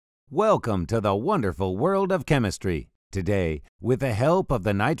Welcome to the wonderful world of chemistry. Today, with the help of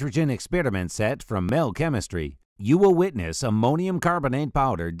the nitrogen experiment set from Mel Chemistry, you will witness ammonium carbonate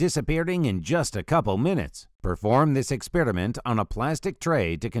powder disappearing in just a couple minutes. Perform this experiment on a plastic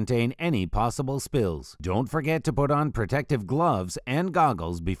tray to contain any possible spills. Don't forget to put on protective gloves and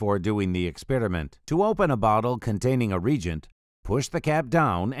goggles before doing the experiment. To open a bottle containing a reagent, push the cap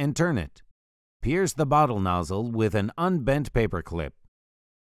down and turn it. Pierce the bottle nozzle with an unbent paper clip.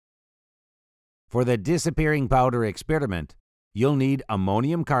 For the disappearing powder experiment, you'll need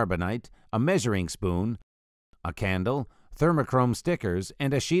ammonium carbonate, a measuring spoon, a candle, thermochrome stickers,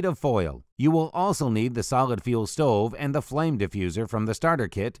 and a sheet of foil. You will also need the solid fuel stove and the flame diffuser from the starter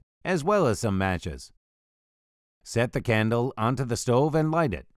kit, as well as some matches. Set the candle onto the stove and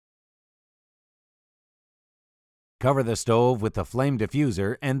light it. Cover the stove with the flame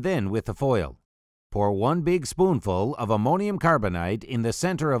diffuser and then with the foil. Pour 1 big spoonful of ammonium carbonate in the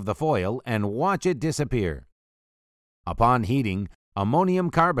center of the foil and watch it disappear. Upon heating, ammonium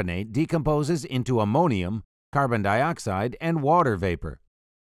carbonate decomposes into ammonium, carbon dioxide, and water vapor.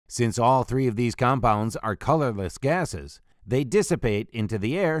 Since all 3 of these compounds are colorless gases, they dissipate into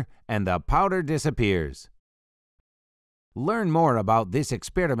the air and the powder disappears. Learn more about this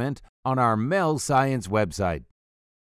experiment on our Mel Science website.